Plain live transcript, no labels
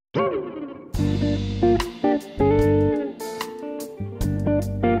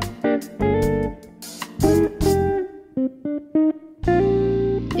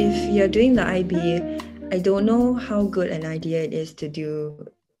you're doing the IB, I don't know how good an idea it is to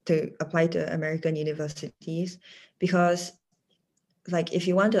apply to American universities, because like if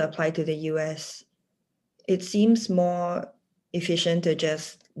you want to apply to the US, it seems more efficient to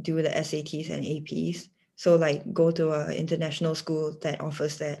just do the SATs and APs. So like go to an international school that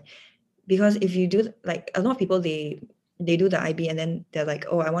offers that. Because if you do, like a lot of people, they do the IB and then they're like,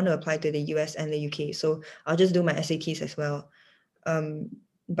 oh, I want to apply to the US and the UK, so I'll just do my SATs as well.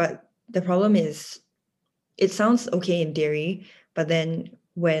 But the problem is, it sounds okay in theory, but then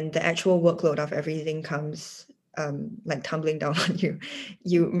when the actual workload of everything comes like tumbling down on you,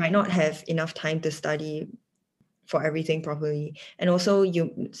 you might not have enough time to study for everything properly. And also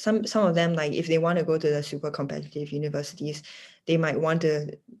some of them, like if they want to go to the super competitive universities, they might want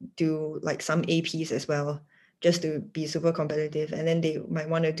to do like some APs as well, just to be super competitive. And then they might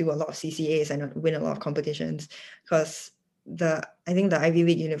want to do a lot of CCAs and win a lot of competitions, because I think the Ivy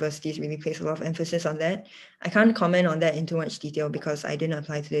League universities really place a lot of emphasis on that. I can't comment on that in too much detail because I didn't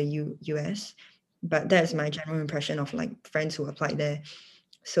apply to the US, but that's my general impression of like friends who applied there.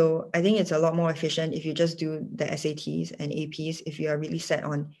 So I think it's a lot more efficient if you just do the SATs and APs if you are really set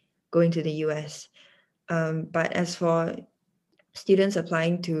on going to the US. But as for students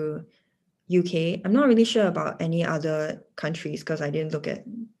applying to UK, I'm not really sure about any other countries because I didn't look at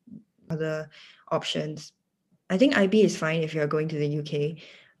other options. I think IB is fine if you're going to the UK.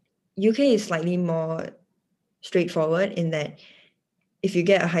 UK is slightly more straightforward in that if you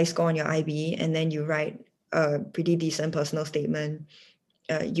get a high score on your IB and then you write a pretty decent personal statement,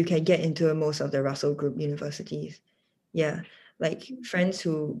 you can get into most of the Russell Group universities. Yeah, like friends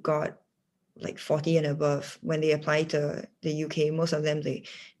who got like 40 and above when they apply to the UK, most of them they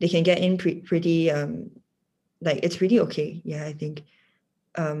can get in pretty like it's pretty okay. Yeah, I think.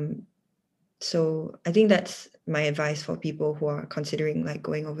 So I think that's my advice for people who are considering like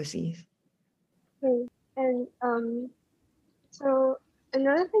going overseas. And so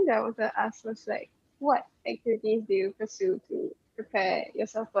another thing that I wanted to ask was like, what activities do you pursue to prepare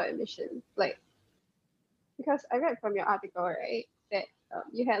yourself for admission? Like, because I read from your article, right, that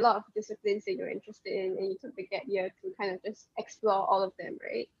you had a lot of disciplines that you're interested in, and you took the gap year to kind of just explore all of them,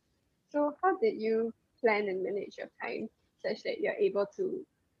 right? So how did you plan and manage your time such that you're able to,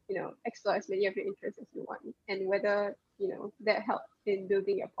 explore as many of your interests as you want, and whether that helped in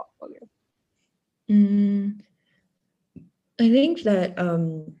building your portfolio? I think that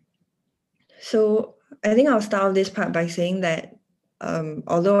so I think I'll start off this part by saying that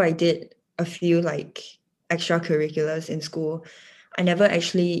although I did a few like extracurriculars in school, I never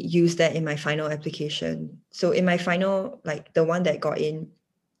actually used that in my final application. So in my final, like the one that got in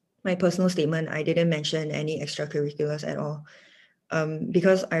my personal statement, I didn't mention any extracurriculars at all.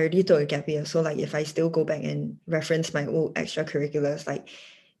 Because I already took a gap year. So like if I still go back and reference my old extracurriculars, like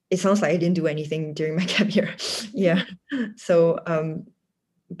it sounds like I didn't do anything during my gap year. Yeah. So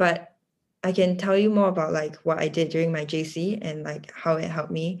but I can tell you more about like what I did during my JC and like how it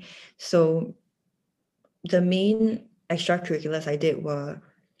helped me. So the main extracurriculars I did were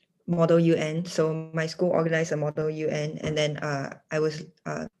Model UN. So my school organized a Model UN, and then I was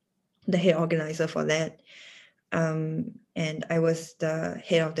the head organizer for that. And I was the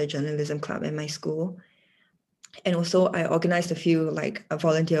head of the journalism club at my school. And also I organized a few like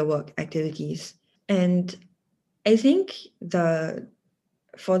volunteer work activities. And I think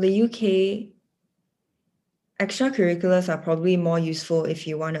for the UK, extracurriculars are probably more useful if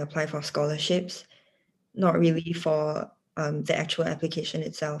you want to apply for scholarships, not really for the actual application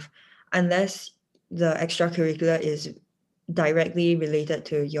itself, unless the extracurricular is directly related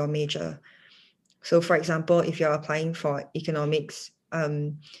to your major. So for example, if you're applying for economics,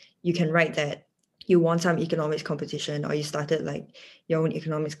 you can write that you won some economics competition or you started like your own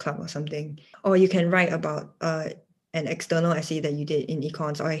economics club or something. Or you can write about an external essay that you did in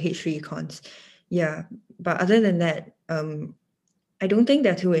econs or H3 econs. Yeah, but other than that, I don't think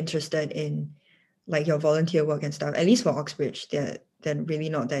they're too interested in like your volunteer work and stuff. At least for Oxbridge, they're really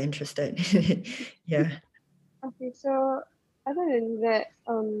not that interested. Yeah. Okay, so other than that,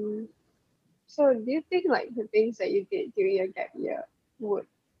 so do you think like the things that you did during your gap year would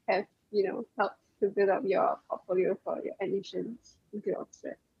have, helped to build up your portfolio for your admissions into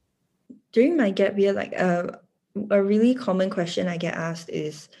Oxford? During my gap year, like a really common question I get asked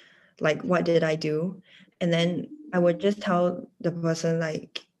is like, what did I do? And then I would just tell the person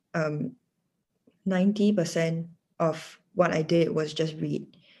like 90% of what I did was just read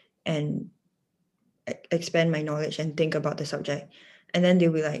and expand my knowledge and think about the subject. And then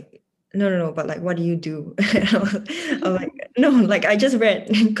they'll be like, no, but like, what do you do? I'm like, no, like I just read.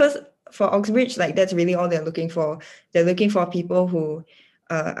 Because for Oxbridge, like that's really all they're looking for. They're looking for people who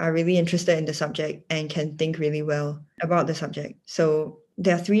are really interested in the subject and can think really well about the subject. So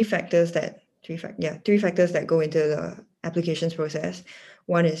there are three factors that go into the applications process.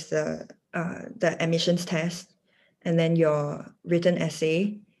 One is the admissions test, and then your written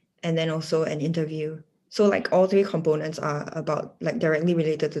essay, and then also an interview. So like all three components are about like directly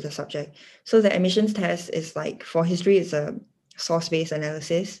related to the subject. So the admissions test is like for history, it's a source-based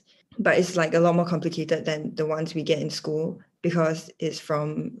analysis, but it's like a lot more complicated than the ones we get in school because it's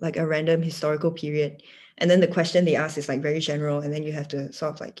from like a random historical period. And then the question they ask is like very general, and then you have to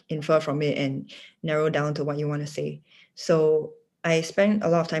sort of like infer from it and narrow down to what you want to say. So I spent a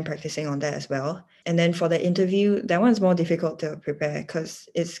lot of time practicing on that as well. And then for the interview, that one's more difficult to prepare because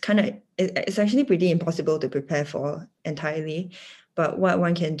it's actually pretty impossible to prepare for entirely. But what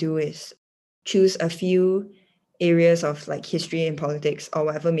one can do is choose a few areas of like history and politics or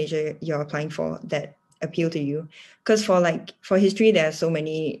whatever major you're applying for that appeal to you. Because for history, there are so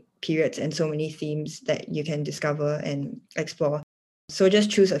many periods and so many themes that you can discover and explore. So just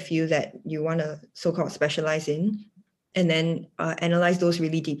choose a few that you want to so-called specialize in, and then analyze those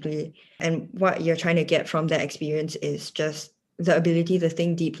really deeply. And what you're trying to get from that experience is just the ability to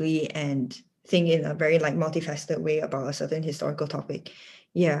think deeply and think in a very like multifaceted way about a certain historical topic.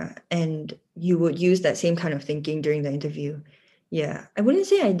 Yeah, and you would use that same kind of thinking during the interview. Yeah, I wouldn't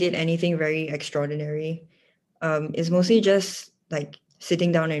say I did anything very extraordinary. It's mostly just like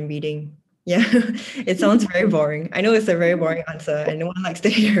sitting down and reading. Yeah, it sounds very boring. I know it's a very boring answer, and no one likes to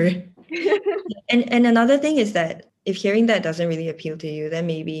hear it. And another thing is that if hearing that doesn't really appeal to you, then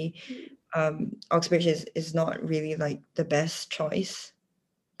maybe Oxbridge is not really like the best choice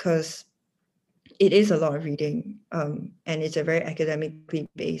because it is a lot of reading, and it's a very academically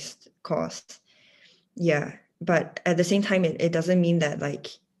based course. Yeah, but at the same time, it doesn't mean that like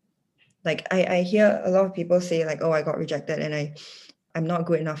I hear a lot of people say like, oh, I got rejected and I'm not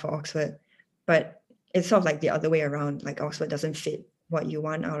good enough for Oxford, but it's sort of like the other way around. Like Oxford doesn't fit what you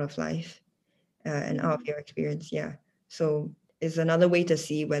want out of life and out of your experience. Yeah, so it's another way to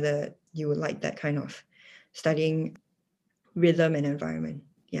see whether you would like that kind of studying rhythm and environment.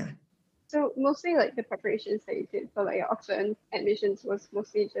 Yeah. So mostly like the preparations that you did for like your Oxford admissions was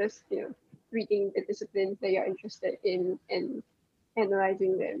mostly just, reading the disciplines that you're interested in and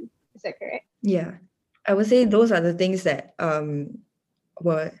analyzing them. Is that correct? Yeah, I would say those are the things that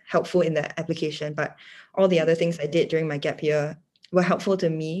were helpful in the application, but all the other things I did during my gap year were helpful to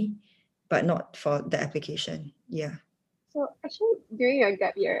me, but not for the application. Yeah. So actually during your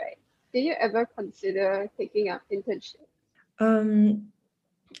gap year, right, did you ever consider taking up internship? Um,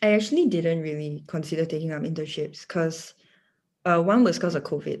 I actually didn't really consider taking up internships because one was because of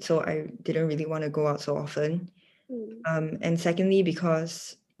COVID, so I didn't really want to go out so often. And secondly,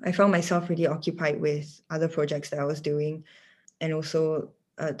 because I found myself really occupied with other projects that I was doing and also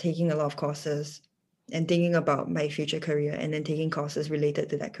taking a lot of courses and thinking about my future career and then taking courses related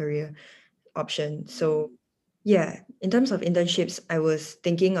to that career option. So yeah, in terms of internships, I was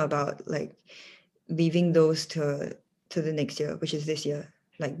thinking about like leaving those to the next year, which is this year,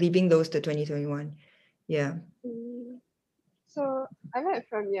 like leaving those to 2021. Yeah. Mm. So I read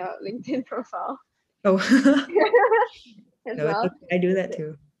from your LinkedIn profile Oh, as no, it's well okay. I do that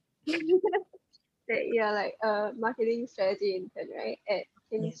too. that you're like a marketing strategy intern, right, at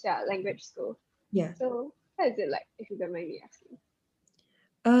Yeah. Inxia Language School. Yeah. So how is it like, if you don't mind me asking?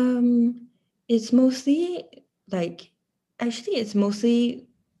 It's mostly like actually it's mostly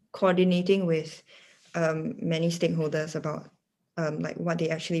coordinating with many stakeholders about like what they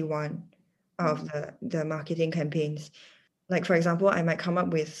actually want out of the marketing campaigns. Like for example, I might come up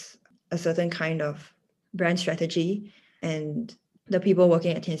with a certain kind of brand strategy, and the people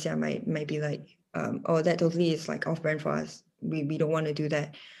working at Tianxia might be like, oh, that totally is like off brand for us. We don't want to do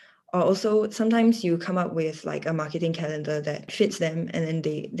that. Or also sometimes you come up with like a marketing calendar that fits them and then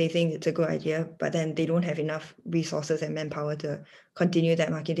they think it's a good idea, but then they don't have enough resources and manpower to continue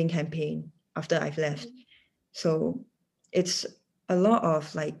that marketing campaign after I've left. So it's a lot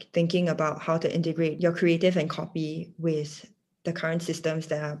of like thinking about how to integrate your creative and copy with the current systems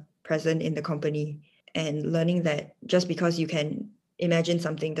that are present in the company and learning that just because you can imagine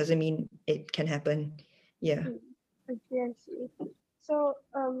something doesn't mean it can happen. Yeah. I see. So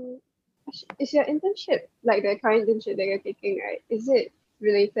is your internship, like the current internship that you're taking, right, is it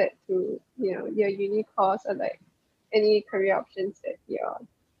related to, your uni course or like any career options that you're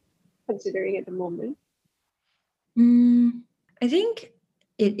considering at the moment? I think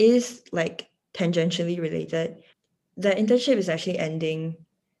it is like tangentially related. The internship is actually ending.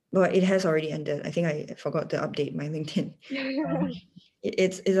 Well, it has already ended. I think I forgot to update my LinkedIn. Um,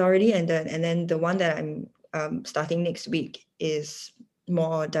 it's already ended, and then the one that I'm starting next week is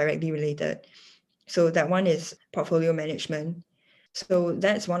more directly related. So that one is portfolio management. So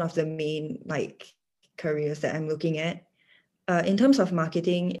that's one of the main like careers that I'm looking at. In terms of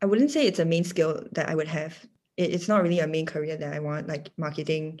marketing, I wouldn't say it's a main skill that I would have. It's not really a main career that I want, like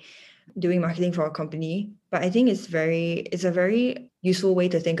marketing, doing marketing for a company. But I think it's a very useful way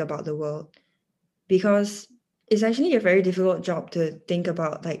to think about the world, because it's actually a very difficult job to think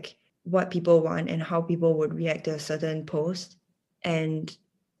about like what people want and how people would react to a certain post. And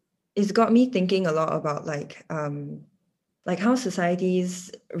it's got me thinking a lot about like how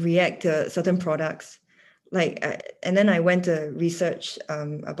societies react to certain products. And then I went to research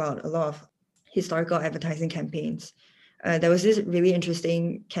about a lot of historical advertising campaigns. There was this really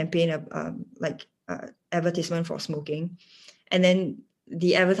interesting campaign of advertisement for smoking, and then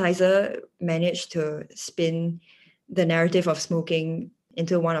the advertiser managed to spin the narrative of smoking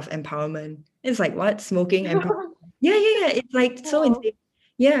into one of empowerment. It's like, what, smoking empowerment? Yeah. It's like so Wow. insane.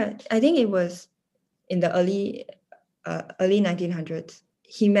 Yeah, I think it was in the early 1900s.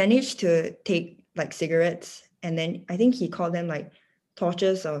 He managed to take like cigarettes, and then I think he called them like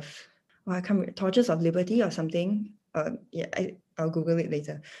torches of, oh, I can't remember, torches of liberty or something. Yeah, I'll Google it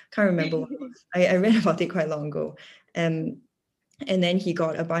later. Can't remember what it was. I read about it quite long ago. Um, and then he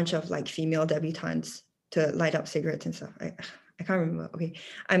got a bunch of like female debutantes to light up cigarettes and stuff. I can't remember. Okay,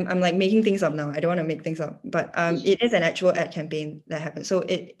 I'm like making things up now. I don't want to make things up, but it is an actual ad campaign that happened. So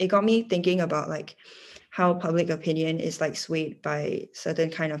it got me thinking about like how public opinion is like swayed by certain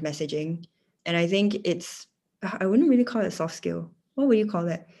kind of messaging. And I think I wouldn't really call it a soft skill. What would you call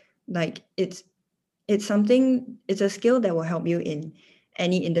it? Like it's a skill that will help you in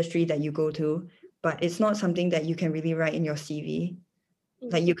any industry that you go to, but it's not something that you can really write in your CV.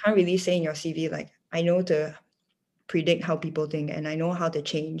 Like you can't really say in your CV like, I know to predict how people think and I know how to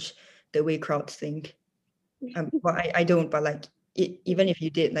change the way crowds think. Well, I don't, but like even if you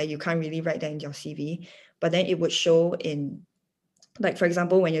did, like you can't really write that in your CV. But then it would show in, like for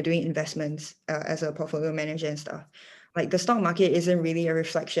example, when you're doing investments as a portfolio manager and stuff, like the stock market isn't really a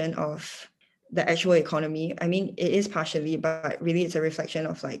reflection of the actual economy. I mean, it is partially, but really it's a reflection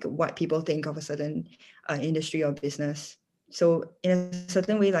of like what people think of a certain industry or business. So in a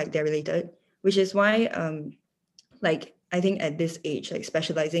certain way, like they're related, which is why like I think at this age, like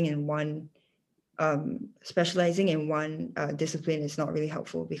specializing in one discipline is not really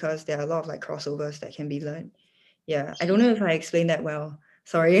helpful, because there are a lot of like crossovers that can be learned. Yeah, I don't know if I explained that well.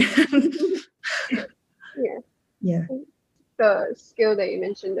 Sorry. Yeah. Yeah. The skill that you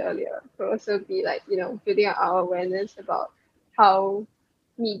mentioned earlier could also be like, building up our awareness about how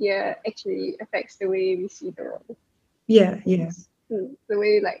media actually affects the way we see the world. Yeah. Yeah. The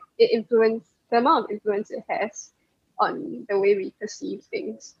way like the amount of influence it has on the way we perceive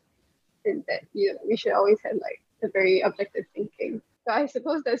things. And that, we should always have like a very objective thinking. So I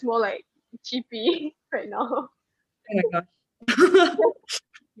suppose that's more like GP right now. Oh my gosh.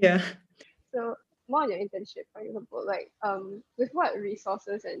 Yeah. So more on your internship, for example, like with what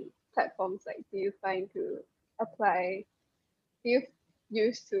resources and platforms like do you find to apply? Do you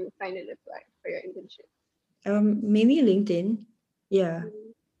use to find and apply for your internship? Mainly LinkedIn. Yeah.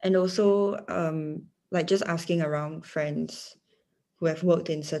 Mm, And also like just asking around friends who have worked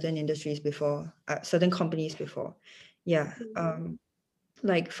in certain industries before, certain companies before. Yeah. mm,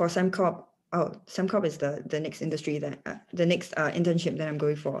 Like for Sembcorp, Sembcorp is the next industry that the next internship that I'm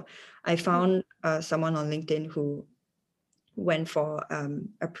going for. I found someone on LinkedIn who went for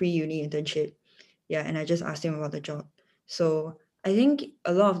a pre-uni internship. Yeah, and I just asked him about the job. So I think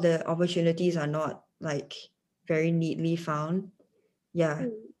a lot of the opportunities are not like very neatly found. Yeah.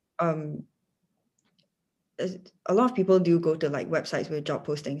 mm, Um, a lot of people do go to like websites with job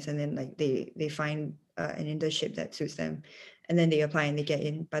postings, and then like they find an internship that suits them, and then they apply and they get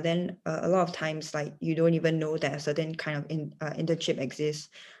in. But then a lot of times like you don't even know that a certain kind of internship exists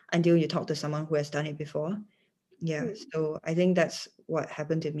until you talk to someone who has done it before. Yeah, mm. so I think that's what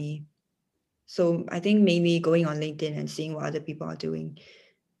happened to me. So I think maybe going on LinkedIn and seeing what other people are doing.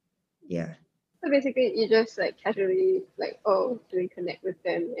 Yeah. So basically, you just like casually like, oh, do we connect with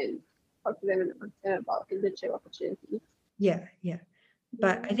them and talk to them and understand about internship opportunities? Yeah.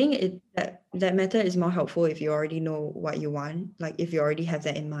 But I Mm, think that method is more helpful if you already know what you want, like if you already have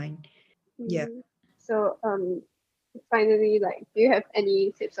that in mind. Yeah. mm. So finally, like, do you have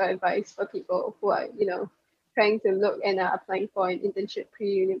any tips or advice for people who are, trying to look and are applying for an internship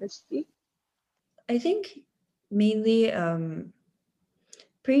pre-university? I think mainly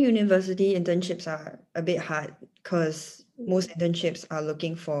pre-university internships are a bit hard because most Mm, internships are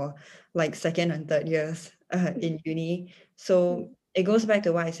looking for like second and third years in uni. So mm, it goes back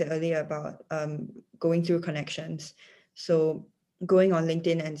to what I said earlier about going through connections. So going on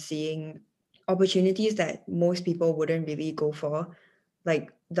LinkedIn and seeing opportunities that most people wouldn't really go for,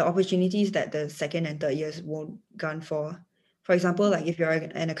 like the opportunities that the second and third years won't gun for. For example, like if you're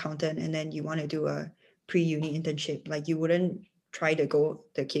an accountant and then you want to do a pre-uni internship, like you wouldn't try to go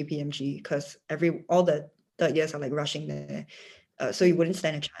the KPMG because all the third years are like rushing there. So you wouldn't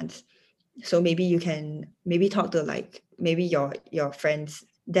stand a chance. So maybe you can maybe talk to like maybe your friend's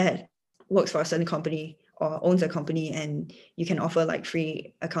dad works for a certain company or owns a company, and you can offer like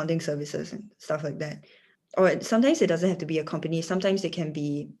free accounting services and stuff like that. Or sometimes it doesn't have to be a company, sometimes it can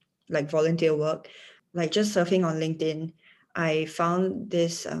be like volunteer work, like just surfing on LinkedIn. I found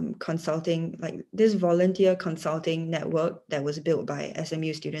this consulting, like this volunteer consulting network that was built by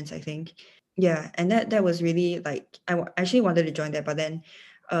SMU students, I think. Yeah, and that was really like actually wanted to join that, but then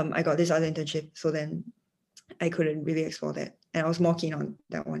I got this other internship, so then I couldn't really explore that, and I was more keen on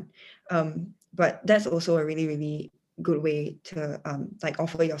that one. But that's also a really, really good way to like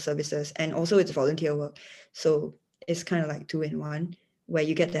offer your services, and also it's volunteer work, so it's kind of like two in one, where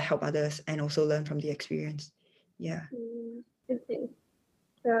you get to help others and also learn from the experience. Yeah. Okay.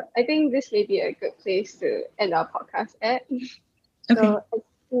 So I think this may be a good place to end our podcast at. Okay.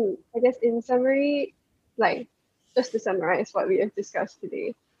 So I guess in summary, like just to summarize what we have discussed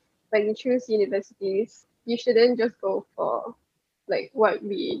today, when you choose universities, you shouldn't just go for like what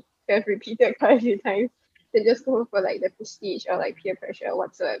we have repeated quite a few times, then just go for like the prestige or like peer pressure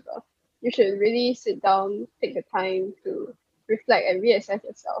whatsoever. You should really sit down, take the time to reflect and reassess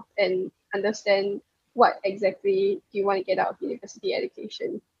yourself and understand what exactly you want to get out of university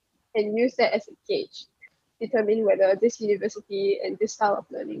education and use that as a gauge to determine whether this university and this style of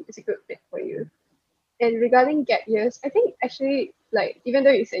learning is a good fit for you. And regarding gap years, I think actually, like, even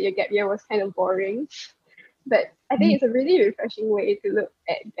though you said your gap year was kind of boring, but I think it's a really refreshing way to look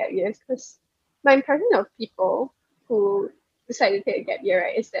at gap years because my impression of people who decide to take a gap year,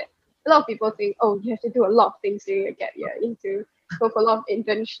 right, is that a lot of people think, oh, you have to do a lot of things during a gap year. You need to go for a lot of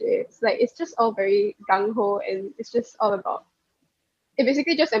internships. Like, it's just all very gung ho and it's just all about, it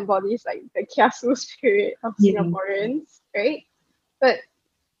basically just embodies like the kiasu spirit of Yeah. Singaporeans, right? But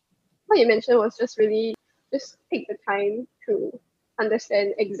what you mentioned was just really just take the time to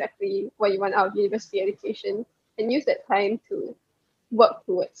understand exactly what you want out of university education and use that time to work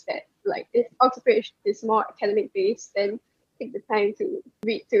towards that. Like if Oxford is more academic based, then take the time to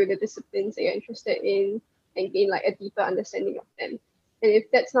read through the disciplines that you're interested in and gain like a deeper understanding of them. And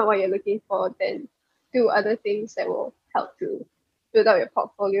if that's not what you're looking for, then do other things that will help to build out your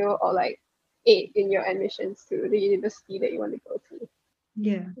portfolio or like aid in your admissions to the university that you want to go to.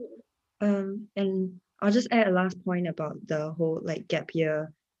 Yeah. And I'll just add a last point about the whole like gap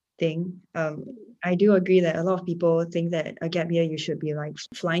year thing. I do agree that a lot of people think that a gap year you should be like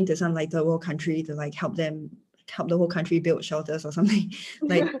flying to some like third world country to like help the whole country build shelters or something.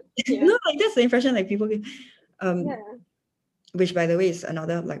 Like Yeah. no, like that's the impression like people get. Um, Yeah. which by the way is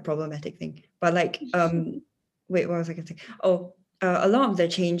another like problematic thing. But like wait, what was I gonna say? Oh, a lot of the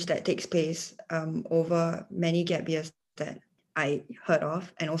change that takes place over many gap years that I heard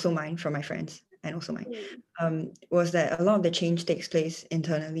of, and also mine from my friends, and also mine, was that a lot of the change takes place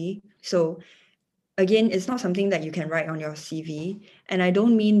internally. So again, it's not something that you can write on your CV. And I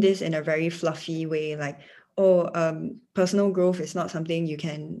don't mean this in a very fluffy way, like, oh, personal growth is not something you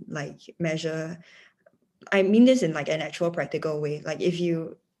can like measure. I mean this in like an actual practical way. Like if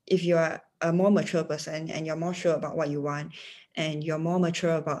you are a more mature person and you're more sure about what you want, and you're more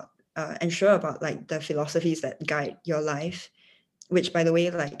mature about and sure about like the philosophies that guide your life, which by the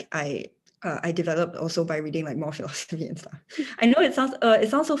way, like I developed also by reading like more philosophy and stuff. I know it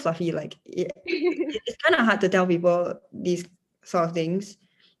sounds so fluffy, like it's kind of hard to tell people these sort of things,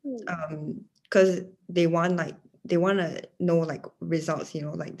 because they want to know like results, you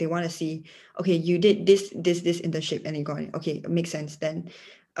know, like they want to see, okay, you did this internship and you got it, okay, it makes sense then.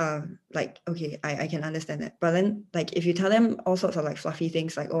 Like okay, I can understand that. But then like if you tell them all sorts of like fluffy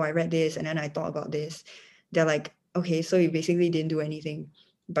things like, oh, I read this and then I thought about this, they're like, okay, so you basically didn't do anything.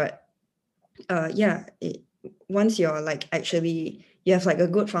 But yeah, once you're like actually you have like a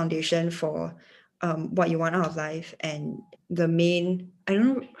good foundation for what you want out of life, and the main, I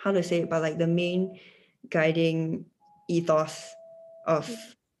don't know how to say it, but like the main guiding ethos of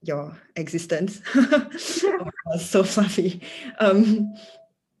your existence. Oh my God, so fluffy.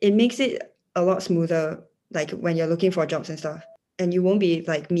 It makes it a lot smoother, like when you're looking for jobs and stuff. And you won't be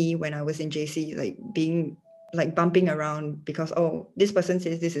like me when I was in JC, like being like bumping around because, oh, this person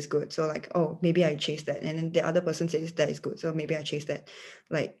says this is good, so like, oh, maybe I chase that, and then the other person says that is good, so maybe I chase that.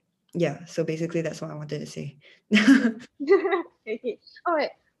 Like yeah, so basically that's what I wanted to say. Okay. Oh wait,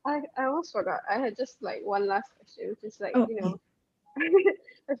 I almost forgot. I had just like one last question, which is like, Oh, you yeah. know,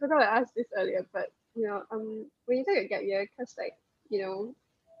 I forgot to ask this earlier, but when you take a gap year, because like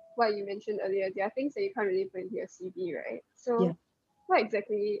what you mentioned earlier, there are things that you can't really put into your CV, right? Yeah. So what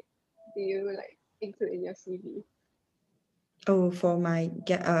exactly do you like include in your CV? Oh, for my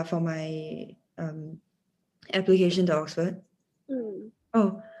application to Oxford. Mm.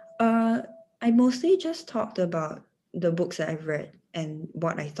 Oh, uh, I mostly just talked about the books that I've read and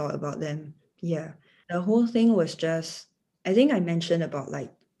what I thought about them. Yeah. The whole thing was just, I think I mentioned about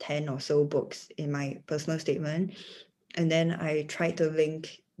like 10 or so books in my personal statement. And then I tried to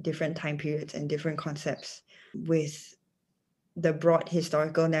link different time periods and different concepts with the broad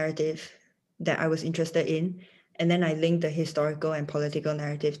historical narrative that I was interested in. And then I linked the historical and political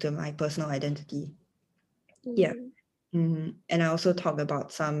narrative to my personal identity. Yeah. Mm. And I also talk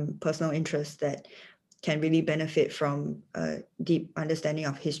about some personal interests that can really benefit from a deep understanding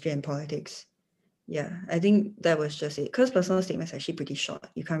of history and politics. Yeah, I think that was just it. Because personal statements are actually pretty short.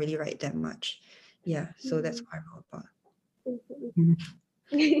 You can't really write that much. Yeah, so that's Mm. what I wrote about. Mhm.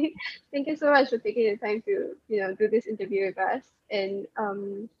 Mhm. Thank you so much for taking the time to do this interview with us. And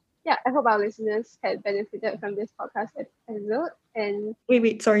yeah, I hope our listeners had benefited from this podcast episode. And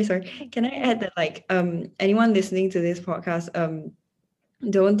Wait, sorry. Can I add that like anyone listening to this podcast,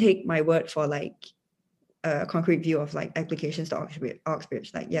 don't take my word for like a concrete view of like applications to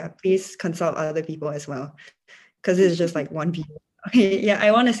Oxbridge. Like, yeah, please consult other people as well. Because it's just like one view. Okay, yeah,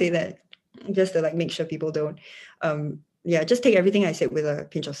 I want to say that just to like make sure people don't yeah, just take everything I said with a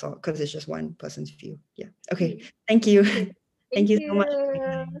pinch of salt because it's just one person's view. Yeah. Okay. mm, Thank you. Thank thank you so much.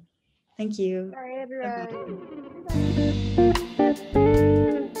 you. Thank you. Bye Bye-bye. everyone.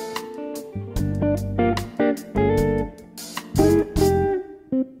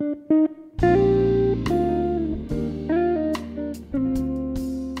 Bye bye.